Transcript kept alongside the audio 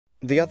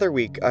The other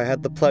week, I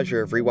had the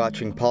pleasure of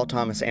rewatching Paul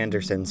Thomas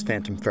Anderson's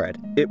Phantom Thread.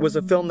 It was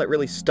a film that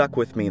really stuck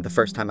with me the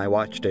first time I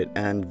watched it,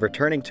 and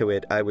returning to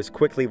it, I was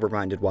quickly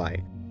reminded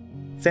why.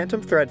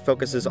 Phantom Thread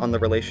focuses on the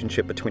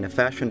relationship between a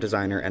fashion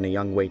designer and a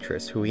young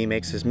waitress who he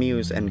makes his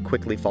muse and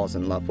quickly falls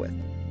in love with.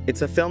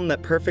 It's a film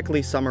that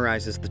perfectly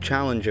summarizes the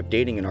challenge of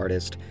dating an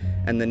artist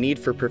and the need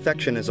for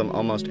perfectionism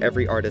almost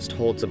every artist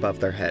holds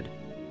above their head.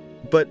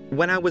 But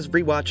when I was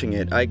rewatching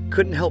it, I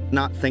couldn't help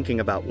not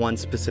thinking about one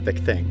specific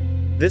thing.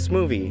 This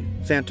movie,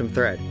 Phantom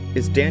Thread,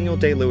 is Daniel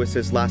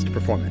Day-Lewis's last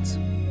performance,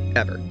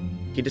 ever.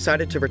 He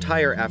decided to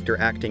retire after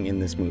acting in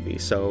this movie,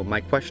 so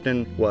my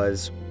question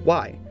was,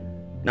 why?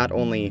 Not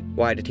only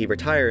why did he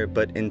retire,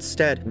 but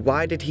instead,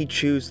 why did he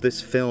choose this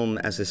film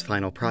as his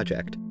final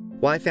project?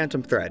 Why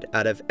Phantom Thread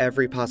out of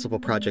every possible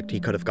project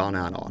he could have gone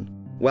out on?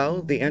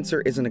 Well, the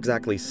answer isn't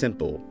exactly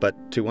simple,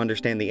 but to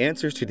understand the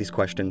answers to these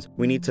questions,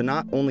 we need to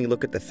not only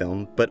look at the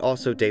film, but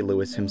also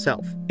Day-Lewis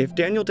himself. If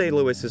Daniel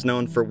Day-Lewis is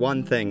known for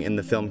one thing in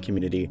the film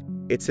community,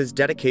 it's his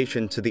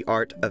dedication to the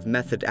art of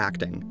method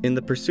acting. In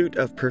the pursuit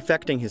of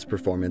perfecting his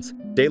performance,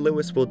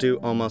 Day-Lewis will do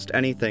almost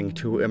anything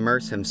to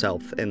immerse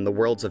himself in the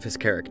worlds of his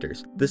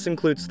characters. This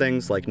includes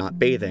things like not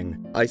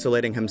bathing,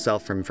 isolating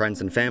himself from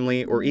friends and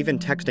family, or even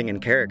texting in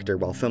character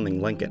while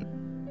filming Lincoln.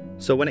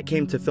 So when it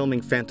came to filming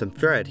Phantom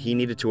Thread, he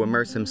needed to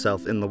immerse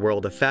himself in the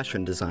world of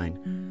fashion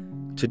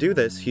design. To do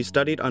this, he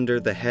studied under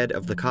the head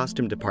of the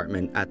costume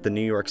department at the New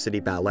York City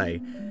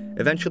Ballet,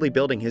 eventually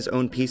building his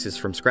own pieces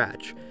from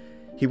scratch.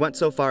 He went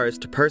so far as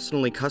to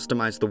personally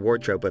customize the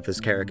wardrobe of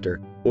his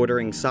character,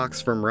 ordering socks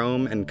from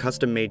Rome and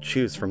custom-made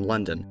shoes from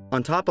London.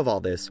 On top of all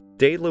this,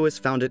 Day-Lewis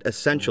found it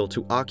essential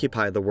to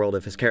occupy the world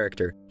of his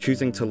character,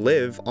 choosing to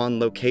live on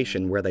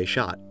location where they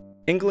shot.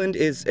 England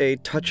is a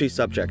touchy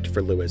subject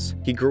for Lewis.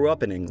 He grew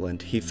up in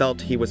England, he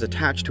felt he was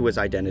attached to his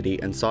identity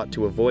and sought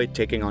to avoid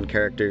taking on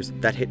characters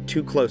that hit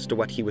too close to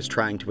what he was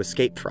trying to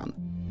escape from.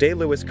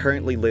 Day-Lewis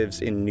currently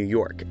lives in New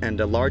York, and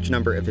a large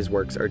number of his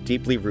works are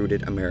deeply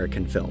rooted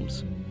American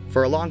films.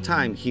 For a long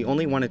time, he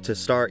only wanted to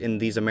star in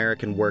these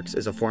American works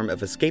as a form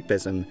of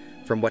escapism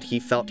from what he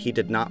felt he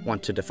did not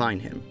want to define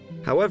him.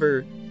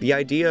 However, the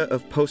idea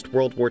of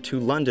post-World War II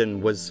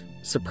London was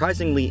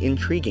surprisingly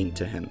intriguing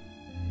to him.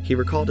 He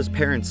recalled his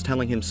parents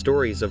telling him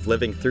stories of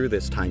living through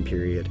this time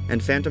period,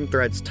 and Phantom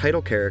Thread's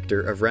title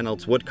character of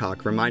Reynolds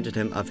Woodcock reminded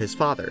him of his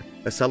father,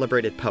 a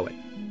celebrated poet.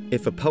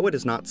 If a poet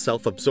is not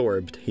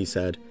self-absorbed, he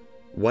said,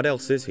 what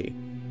else is he?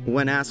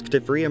 When asked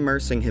if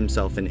re-immersing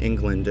himself in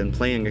England and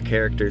playing a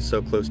character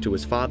so close to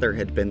his father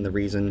had been the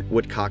reason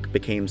Woodcock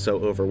became so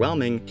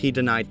overwhelming, he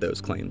denied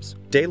those claims.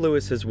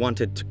 Day-Lewis has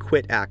wanted to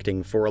quit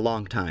acting for a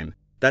long time.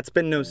 That's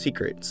been no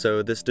secret,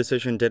 so this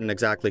decision didn't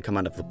exactly come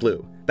out of the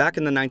blue. Back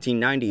in the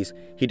 1990s,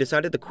 he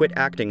decided to quit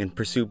acting and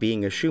pursue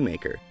being a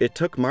shoemaker. It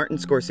took Martin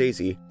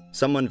Scorsese,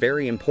 someone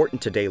very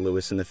important to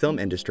Day-Lewis in the film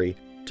industry,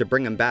 to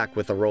bring him back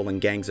with a role in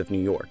Gangs of New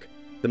York.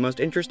 The most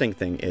interesting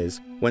thing is,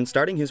 when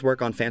starting his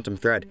work on Phantom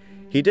Thread,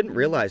 he didn't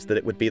realize that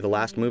it would be the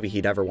last movie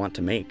he'd ever want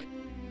to make.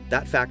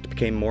 That fact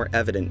became more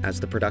evident as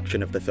the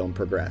production of the film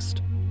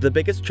progressed. The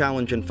biggest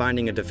challenge in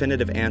finding a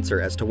definitive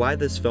answer as to why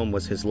this film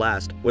was his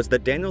last was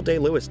that Daniel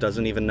Day-Lewis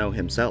doesn't even know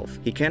himself.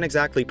 He can't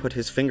exactly put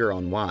his finger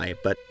on why,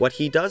 but what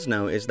he does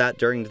know is that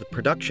during the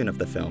production of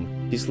the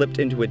film, he slipped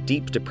into a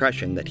deep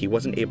depression that he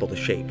wasn't able to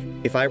shake.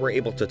 If I were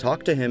able to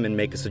talk to him and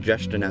make a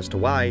suggestion as to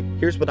why,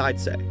 here's what I'd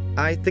say.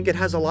 I think it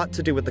has a lot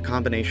to do with the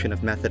combination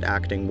of method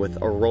acting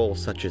with a role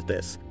such as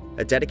this.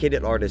 A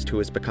dedicated artist who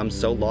has become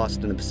so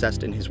lost and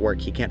obsessed in his work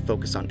he can't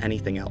focus on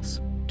anything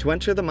else. To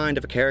enter the mind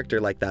of a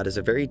character like that is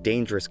a very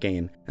dangerous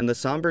game, and the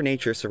somber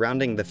nature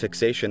surrounding the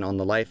fixation on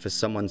the life of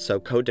someone so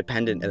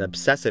codependent and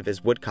obsessive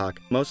as Woodcock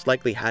most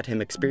likely had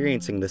him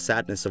experiencing the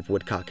sadness of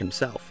Woodcock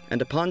himself.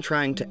 And upon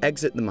trying to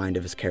exit the mind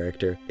of his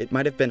character, it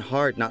might have been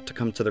hard not to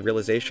come to the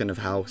realization of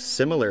how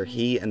similar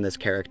he and this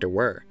character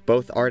were.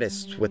 Both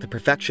artists with a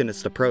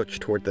perfectionist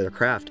approach toward their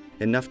craft,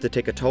 enough to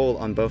take a toll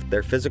on both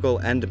their physical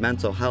and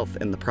mental health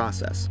in the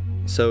process.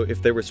 So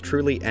if there was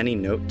truly any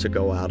note to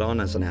go out on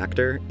as an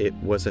actor, it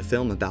was a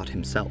film about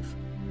himself.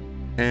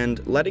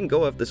 And letting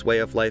go of this way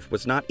of life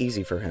was not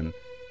easy for him.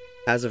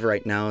 As of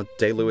right now,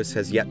 Day-Lewis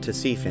has yet to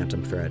see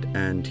Phantom Thread,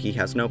 and he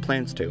has no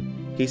plans to.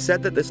 He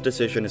said that this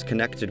decision is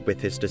connected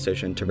with his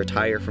decision to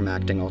retire from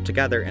acting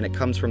altogether, and it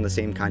comes from the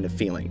same kind of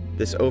feeling,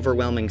 this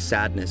overwhelming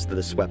sadness that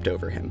has swept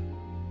over him.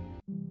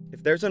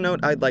 If there's a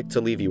note I'd like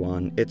to leave you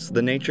on, it's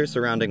the nature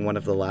surrounding one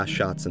of the last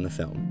shots in the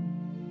film.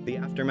 The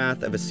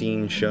aftermath of a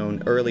scene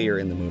shown earlier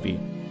in the movie,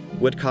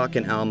 Woodcock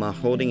and Alma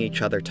holding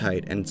each other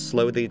tight and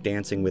slowly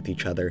dancing with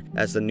each other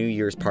as the New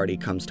Year's party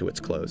comes to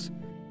its close.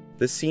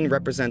 This scene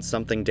represents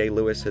something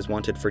Day-Lewis has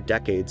wanted for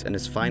decades and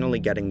is finally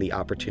getting the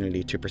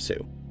opportunity to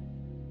pursue.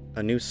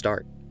 A new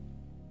start.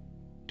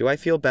 Do I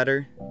feel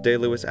better?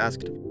 Day-Lewis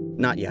asked.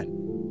 Not yet.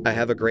 I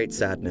have a great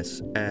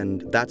sadness,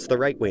 and that's the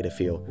right way to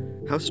feel.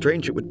 How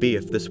strange it would be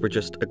if this were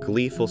just a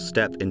gleeful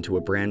step into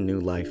a brand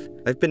new life.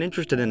 I've been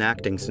interested in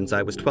acting since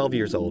I was 12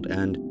 years old,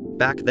 and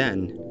back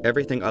then,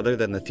 everything other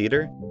than the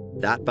theater,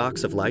 that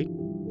box of light,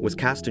 was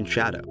cast in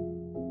shadow.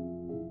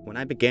 When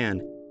I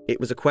began, It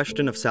was a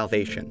question of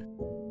salvation.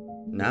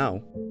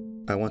 Now,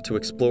 I want to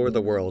explore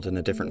the world in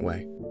a different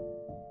way.